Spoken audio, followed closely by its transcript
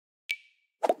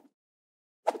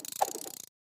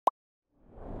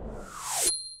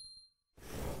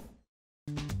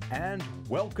And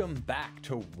welcome back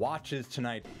to Watches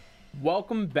Tonight.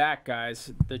 Welcome back,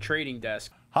 guys, the trading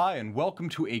desk. Hi, and welcome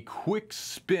to a quick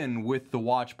spin with the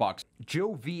watch box.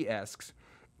 Joe V asks,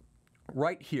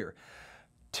 right here,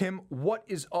 Tim, what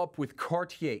is up with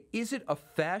Cartier? Is it a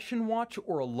fashion watch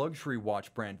or a luxury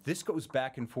watch brand? This goes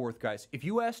back and forth, guys. If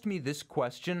you asked me this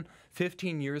question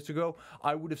 15 years ago,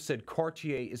 I would have said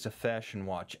Cartier is a fashion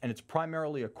watch, and it's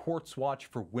primarily a quartz watch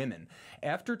for women.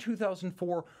 After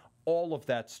 2004, all of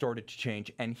that started to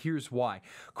change, and here's why.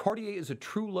 Cartier is a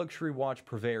true luxury watch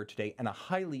purveyor today and a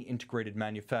highly integrated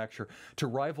manufacturer to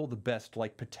rival the best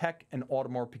like Patek and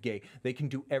Audemars Piguet. They can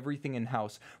do everything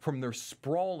in-house from their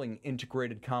sprawling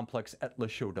integrated complex at Le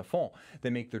Chaux de Fonds.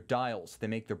 They make their dials, they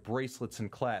make their bracelets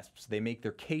and clasps, they make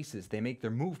their cases, they make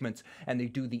their movements, and they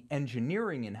do the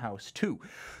engineering in-house too.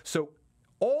 So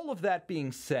all of that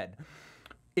being said,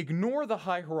 ignore the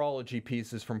high horology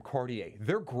pieces from Cartier.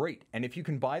 They're great, and if you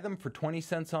can buy them for 20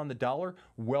 cents on the dollar,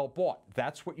 well bought.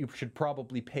 That's what you should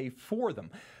probably pay for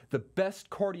them. The best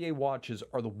Cartier watches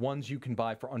are the ones you can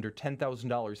buy for under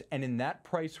 $10,000, and in that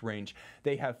price range,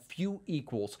 they have few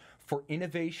equals for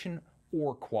innovation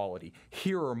or quality.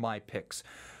 Here are my picks.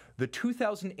 The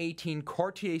 2018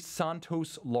 Cartier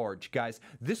Santos Large. Guys,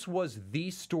 this was the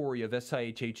story of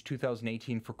SIHH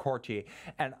 2018 for Cartier,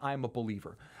 and I'm a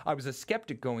believer. I was a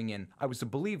skeptic going in. I was a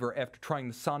believer after trying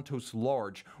the Santos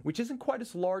Large, which isn't quite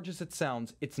as large as it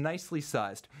sounds. It's nicely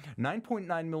sized.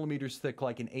 9.9 millimeters thick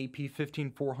like an AP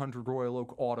 15400 Royal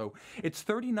Oak Auto. It's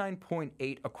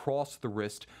 39.8 across the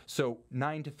wrist, so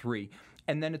 9:3.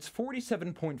 And then it's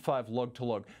 47.5 lug to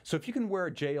lug. So if you can wear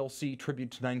a JLC tribute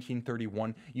to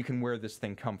 1931, you can wear this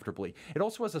thing comfortably. It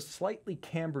also has a slightly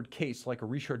cambered case like a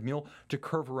Richard Mille to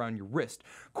curve around your wrist.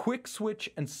 Quick Switch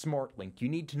and Smart Link. You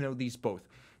need to know these both.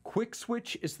 Quick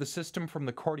Switch is the system from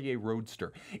the Cartier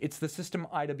Roadster. It's the system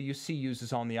IWC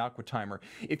uses on the Aquatimer.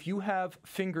 If you have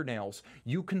fingernails,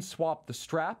 you can swap the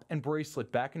strap and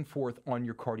bracelet back and forth on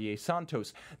your Cartier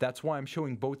Santos. That's why I'm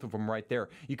showing both of them right there.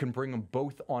 You can bring them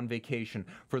both on vacation.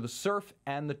 For the surf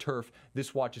and the turf,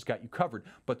 this watch has got you covered.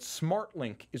 But Smart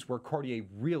Link is where Cartier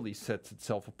really sets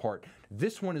itself apart.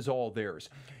 This one is all theirs.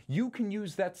 You can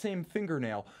use that same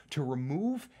fingernail to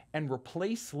remove and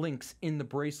replace links in the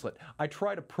bracelet. I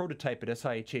tried a prototype at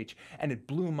SIHH and it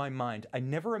blew my mind. I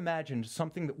never imagined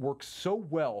something that works so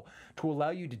well to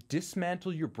allow you to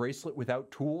dismantle your bracelet without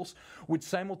tools would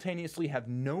simultaneously have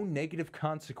no negative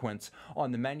consequence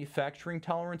on the manufacturing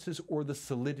tolerances or the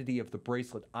solidity of the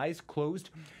bracelet. Eyes closed,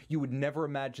 you would never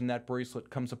imagine that bracelet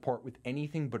comes apart with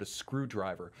anything but a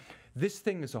screwdriver. This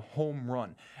thing is a home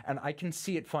run, and I can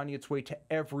see it finding its way to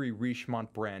every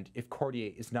Richemont brand if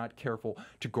Cartier is not careful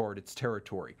to guard its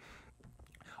territory.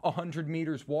 100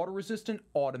 meters water resistant,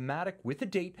 automatic with a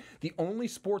date. The only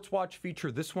sports watch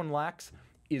feature this one lacks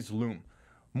is lume.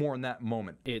 More in that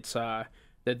moment. It's the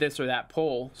this or that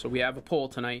poll. So we have a poll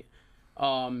tonight.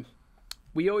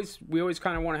 We always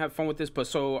kind of want to have fun with this, but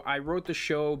so I wrote the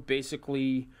show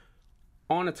basically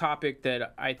on a topic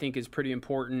that I think is pretty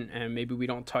important and maybe we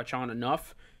don't touch on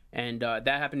enough. And that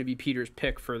happened to be Peter's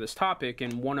pick for this topic.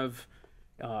 And one of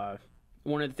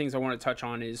the things I want to touch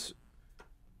on is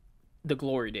the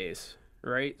glory days,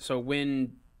 right? So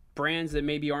when brands that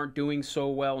maybe aren't doing so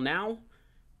well now,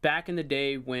 back in the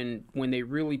day when they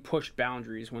really pushed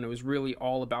boundaries, when it was really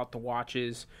all about the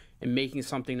watches and making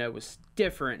something that was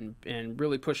different and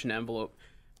really pushing the envelope.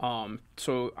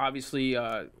 So obviously,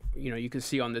 you can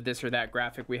see on the this or that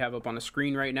graphic we have up on the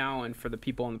screen right now, and for the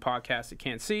people on the podcast that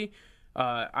can't see,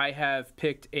 I have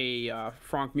picked a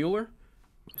Franck Muller.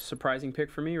 Surprising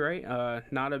pick for me, right?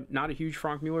 Not a huge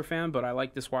Franck Muller fan, but I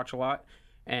like this watch a lot.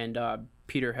 And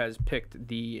Peter has picked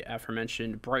the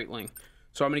aforementioned Breitling.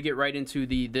 So I'm going to get right into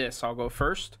this. I'll go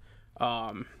first.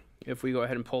 If we go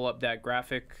ahead and pull up that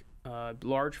graphic,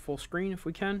 large full screen if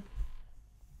we can.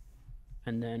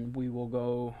 And then we will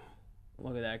go,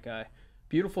 look at that guy.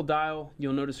 Beautiful dial.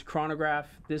 You'll notice a chronograph.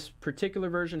 This particular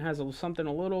version has something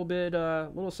a little bit,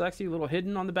 little sexy, a little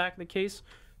hidden on the back of the case.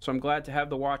 So I'm glad to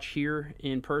have the watch here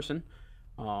in person.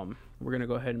 We're going to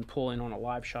go ahead and pull in on a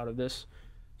live shot of this.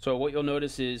 So what you'll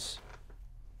notice is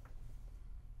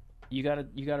you got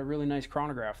a really nice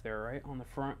chronograph there, right, on the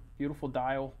front. Beautiful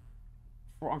dial.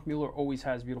 Franck Muller always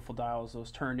has beautiful dials.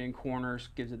 Those turned-in corners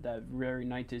gives it that very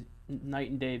night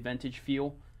and day vintage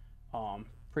feel.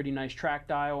 Pretty nice track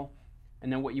dial.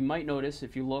 And then what you might notice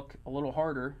if you look a little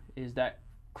harder is that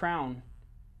crown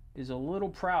is a little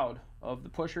proud of the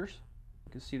pushers.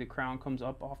 You can see the crown comes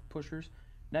up off pushers.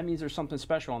 That means there's something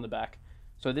special on the back.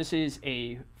 So this is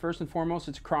first and foremost,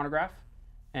 it's a chronograph,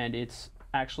 and it's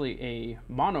actually a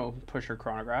mono pusher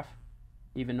chronograph,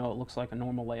 even though it looks like a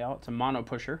normal layout. It's a mono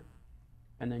pusher.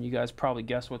 And then you guys probably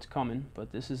guess what's coming,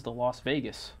 but this is the Las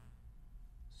Vegas.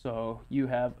 So you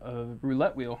have a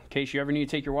roulette wheel in case you ever need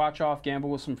to take your watch off,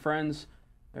 gamble with some friends.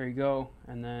 There you go.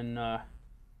 And then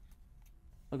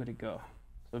look at it go.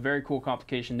 So very cool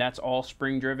complication. That's all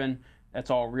spring driven.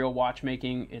 That's all real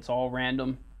watchmaking. It's all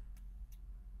random.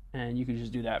 And you can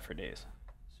just do that for days.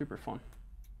 Super fun.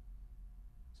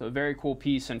 So a very cool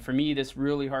piece. And for me, this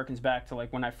really harkens back to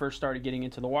like when I first started getting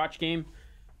into the watch game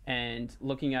and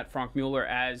looking at Frank Muller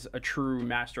as a true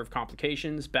master of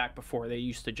complications back before they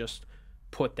used to just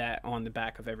put that on the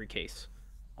back of every case.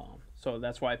 So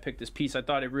that's why I picked this piece. I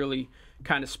thought it really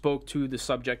kind of spoke to the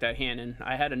subject at hand. And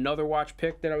I had another watch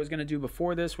pick that I was going to do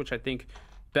before this, which I think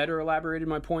better elaborated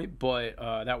my point. But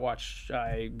that watch,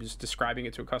 I was describing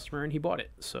it to a customer, and he bought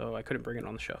it. So I couldn't bring it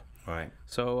on the show. All right.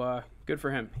 So good for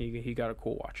him. He got a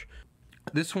cool watch.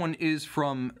 This one is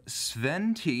from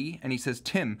Sven T, and he says,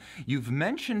 Tim, you've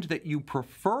mentioned that you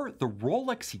prefer the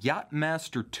Rolex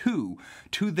Yacht-Master II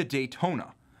to the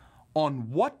Daytona.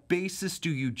 On what basis do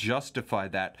you justify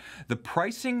that? The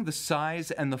pricing, the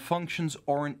size, and the functions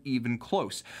aren't even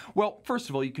close. Well, first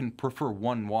of all, you can prefer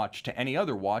one watch to any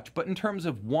other watch, but in terms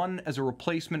of one as a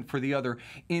replacement for the other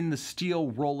in the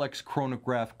steel Rolex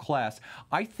Chronograph class,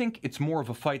 I think it's more of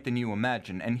a fight than you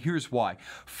imagine, and here's why.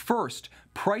 First,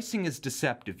 pricing is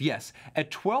deceptive. Yes,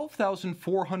 at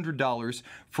 $12,400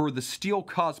 for the steel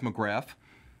Cosmograph,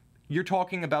 you're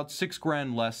talking about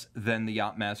 $6,000 less than the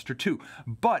Yacht-Master II,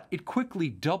 but it quickly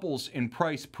doubles in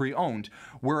price pre-owned,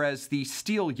 whereas the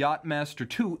steel Yacht-Master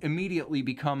II immediately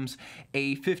becomes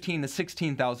a $15,000 to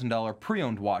 $16,000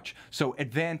 pre-owned watch, so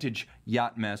advantage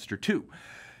Yacht-Master II.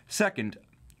 Second,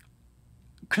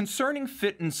 concerning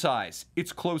fit and size,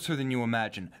 it's closer than you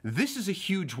imagine. This is a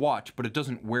huge watch, but it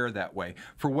doesn't wear that way.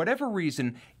 For whatever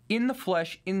reason, in the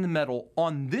flesh, in the metal,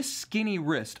 on this skinny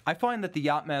wrist, I find that the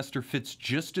Yacht-Master fits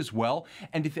just as well,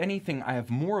 and if anything, I have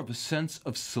more of a sense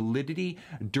of solidity,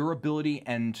 durability,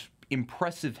 and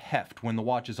impressive heft when the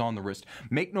watch is on the wrist.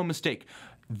 Make no mistake,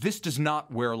 this does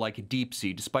not wear like a deep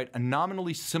sea. Despite a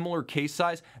nominally similar case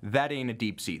size, that ain't a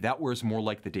deep sea. That wears more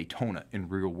like the Daytona in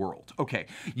real world. Okay,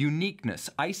 uniqueness.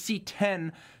 I see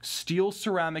 10 steel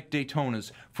ceramic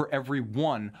Daytonas for every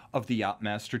one of the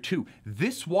Yacht-Master II.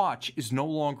 This watch is no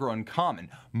longer uncommon.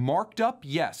 Marked up,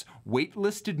 yes. Wait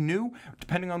listed new,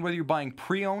 depending on whether you're buying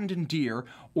pre-owned and dear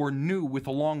or new with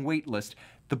a long wait list.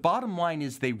 The bottom line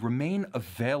is they remain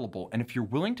available, and if you're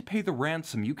willing to pay the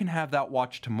ransom, you can have that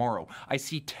watch tomorrow. I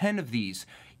see 10 of these.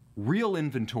 Real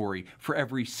inventory for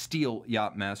every steel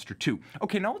Yacht-Master II.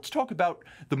 Okay, now let's talk about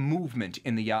the movement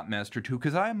in the Yacht-Master II,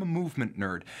 because I am a movement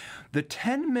nerd. The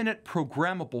 10-minute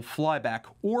programmable flyback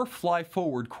or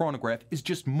fly-forward chronograph is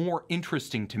just more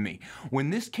interesting to me. When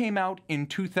this came out in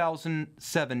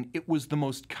 2007, it was the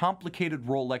most complicated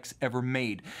Rolex ever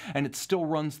made, and it still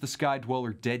runs the Sky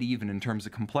Dweller dead even in terms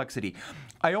of complexity.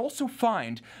 I also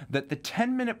find that the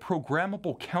 10-minute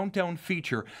programmable countdown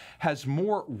feature has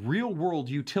more real-world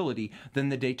utility than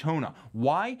the Daytona.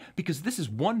 Why? Because this is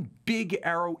one big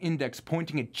arrow index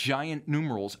pointing at giant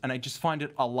numerals, and I just find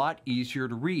it a lot easier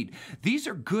to read. These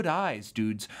are good eyes,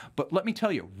 dudes, but let me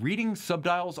tell you, reading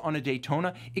subdials on a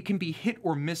Daytona, it can be hit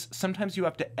or miss. Sometimes you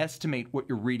have to estimate what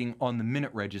you're reading on the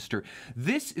minute register.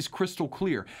 This is crystal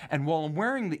clear, and while I'm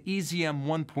wearing the EZM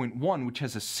 1.1, which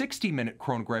has a 60-minute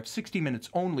chronograph, 60 minutes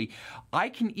only, I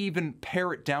can even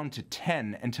pare it down to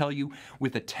 10 and tell you,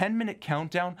 with a 10-minute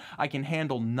countdown, I can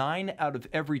handle 9 out of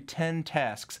every 10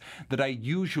 tasks that I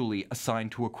usually assign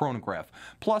to a chronograph.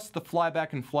 Plus, the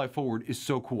flyback and fly forward is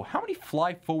so cool. How many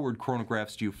fly forward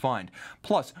chronographs do you find?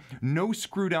 Plus, no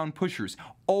screw down pushers,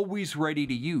 always ready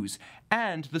to use,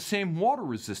 and the same water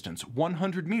resistance,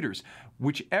 100 meters.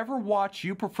 Whichever watch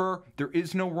you prefer, there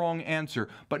is no wrong answer,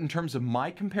 but in terms of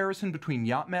my comparison between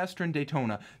Yacht-Master and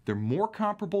Daytona, they're more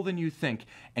comparable than you think,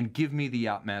 and give me the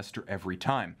Yacht-Master every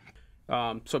time.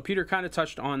 So Peter kind of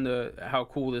touched on how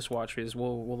cool this watch is.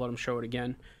 We'll let him show it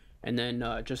again. And then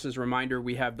just as a reminder,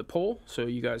 we have the poll. So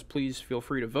you guys please feel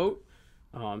free to vote.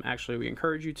 Actually, we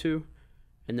encourage you to.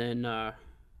 And then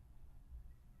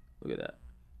look at that.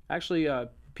 Actually,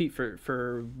 Pete,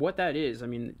 for what that is, I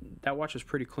mean, that watch is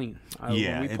pretty clean.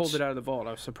 Yeah, when we pulled it out of the vault,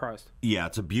 I was surprised. Yeah,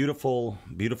 it's a beautiful,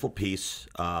 beautiful piece.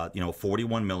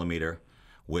 41 millimeter.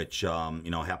 Which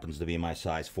happens to be my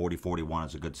size. 40-41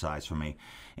 is a good size for me,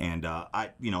 and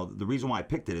the reason why I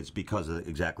picked it is because of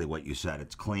exactly what you said.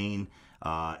 It's clean.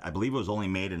 I believe it was only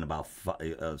made in about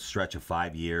a stretch of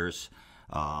 5 years.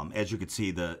 As you can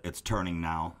see, it's turning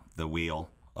now. The wheel.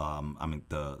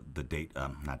 The date,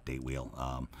 not date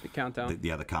wheel. The countdown.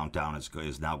 The countdown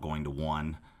is now going to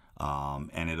 1,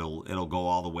 and it'll go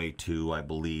all the way to, I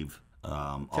believe,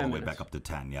 all the 10 way minutes. back up to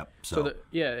 10. Yep. So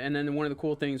yeah, and then one of the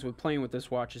cool things with playing with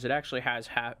this watch is it actually has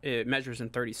it measures in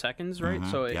 30 seconds, right?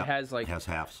 So it Yep. has like It has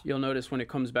halves. You'll notice when it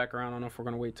comes back around. I don't know if we're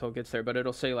gonna wait till it gets there, but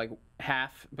it'll say like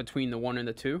half between the 1 and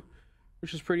the 2,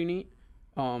 which is pretty neat.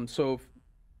 So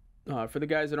for the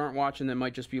guys that aren't watching, that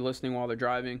might just be listening while they're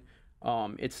driving,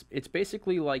 it's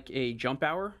basically like a jump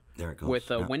hour There it goes. with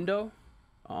a Yep. window.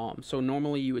 So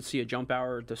normally you would see a jump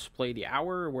hour display the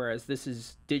hour, whereas this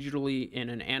is digitally in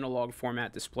an analog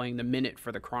format displaying the minute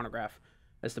for the chronograph,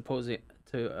 as opposed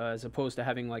to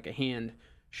having like a hand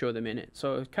show the minute.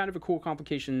 So it's kind of a cool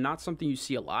complication, not something you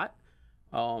see a lot.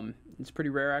 It's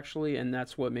pretty rare actually, and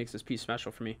that's what makes this piece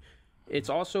special for me. It's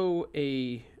also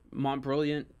a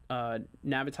Montbrillant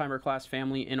Navitimer class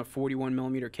family in a 41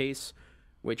 millimeter case,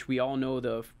 which we all know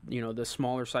the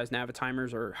smaller size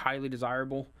Navitimers are highly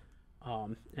desirable.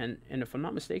 And if I'm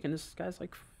not mistaken, this guy's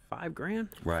like $5,000,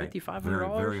 Right.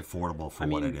 $5,500. Very affordable for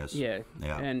what it is. Yeah.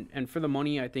 Yeah. And for the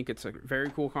money, I think it's a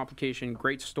very cool complication,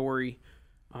 great story.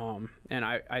 And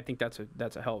I think that's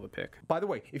a hell of a pick. By the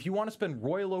way, if you want to spend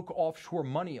Royal Oak offshore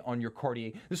money on your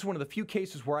Cartier, this is one of the few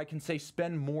cases where I can say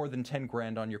spend more than 10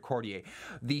 grand on your Cartier.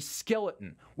 The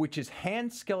skeleton, which is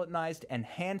hand skeletonized and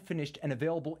hand finished and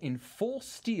available in full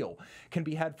steel, can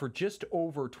be had for just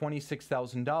over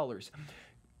 $26,000.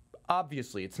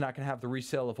 Obviously, it's not going to have the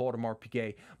resale of Audemars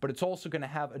Piguet, but it's also going to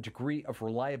have a degree of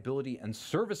reliability and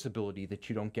serviceability that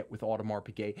you don't get with Audemars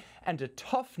Piguet, and a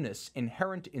toughness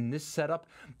inherent in this setup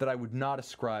that I would not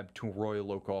ascribe to a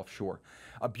Royal Oak offshore.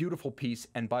 A beautiful piece,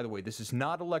 and by the way, this is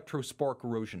not electro-spark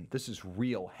erosion. This is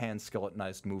real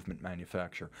hand-skeletonized movement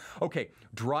manufacture. Okay,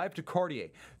 drive to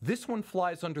Cartier. This one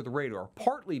flies under the radar,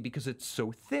 partly because it's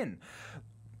so thin.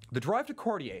 The drive to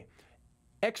Cartier,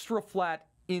 extra flat,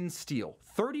 in steel,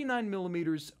 39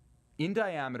 millimeters in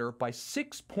diameter by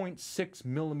 6.6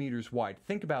 millimeters wide.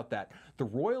 Think about that. The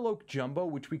Royal Oak Jumbo,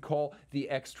 which we call the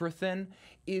extra thin,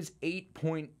 is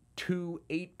 8.2,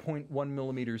 8.1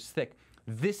 millimeters thick.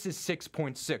 This is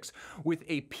 6.6 with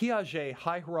a Piaget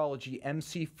High Horology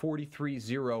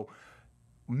MC430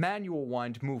 manual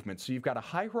wind movement. So you've got a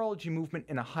high horology movement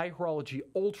and a high horology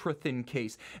ultra thin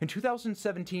case. In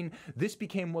 2017, this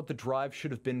became what the drive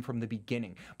should have been from the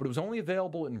beginning, but it was only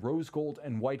available in rose gold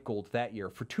and white gold that year.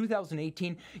 For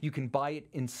 2018, you can buy it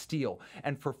in steel.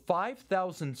 And for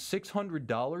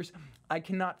 $5,600, I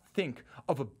cannot think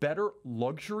of a better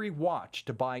luxury watch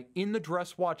to buy in the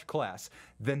dress watch class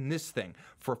than this thing.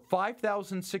 For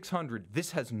 $5,600,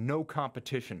 this has no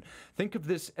competition. Think of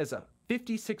this as a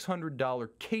 $5,600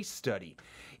 case study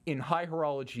in high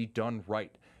horology done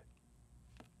right.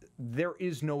 There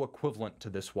is no equivalent to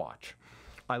this watch.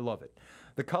 I love it.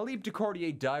 The Calibre de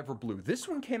Cartier Diver Blue. This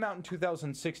one came out in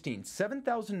 2016.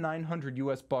 $7,900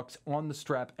 US bucks on the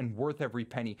strap and worth every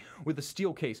penny with a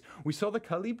steel case. We saw the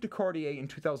Calibre de Cartier in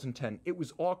 2010. It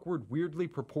was awkward, weirdly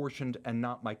proportioned, and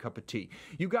not my cup of tea.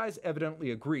 You guys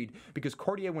evidently agreed because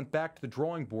Cartier went back to the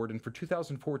drawing board, and for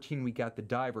 2014 we got the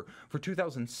Diver. For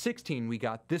 2016 we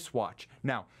got this watch.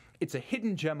 Now, it's a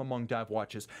hidden gem among dive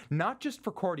watches, not just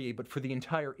for Cartier, but for the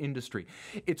entire industry.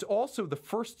 It's also the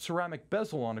first ceramic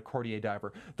bezel on a Cartier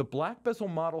diver. The black bezel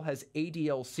model has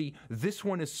ADLC. This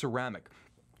one is ceramic.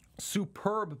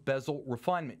 Superb bezel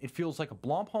refinement. It feels like a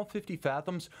Blancpain 50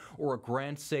 Fathoms or a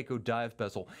Grand Seiko dive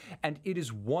bezel, and it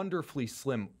is wonderfully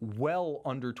slim, well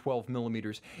under 12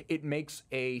 millimeters. It makes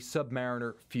a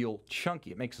Submariner feel chunky.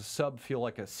 It makes a sub feel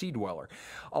like a sea dweller.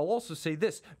 I'll also say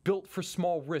this, built for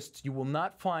small wrists, you will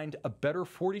not find a better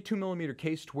 42 millimeter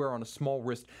case to wear on a small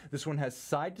wrist. This one has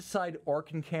side-to-side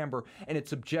arc and camber, and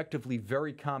it's objectively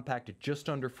very compact at just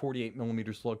under 48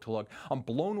 millimeters lug to lug. I'm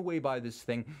blown away by this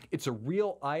thing. It's a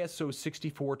real ISO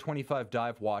 6425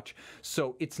 dive watch,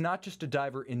 so it's not just a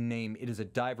diver in name, it is a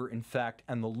diver in fact,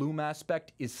 and the lume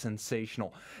aspect is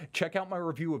sensational. Check out my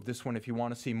review of this one if you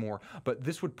want to see more, but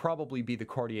this would probably be the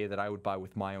Cartier that I would buy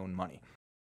with my own money.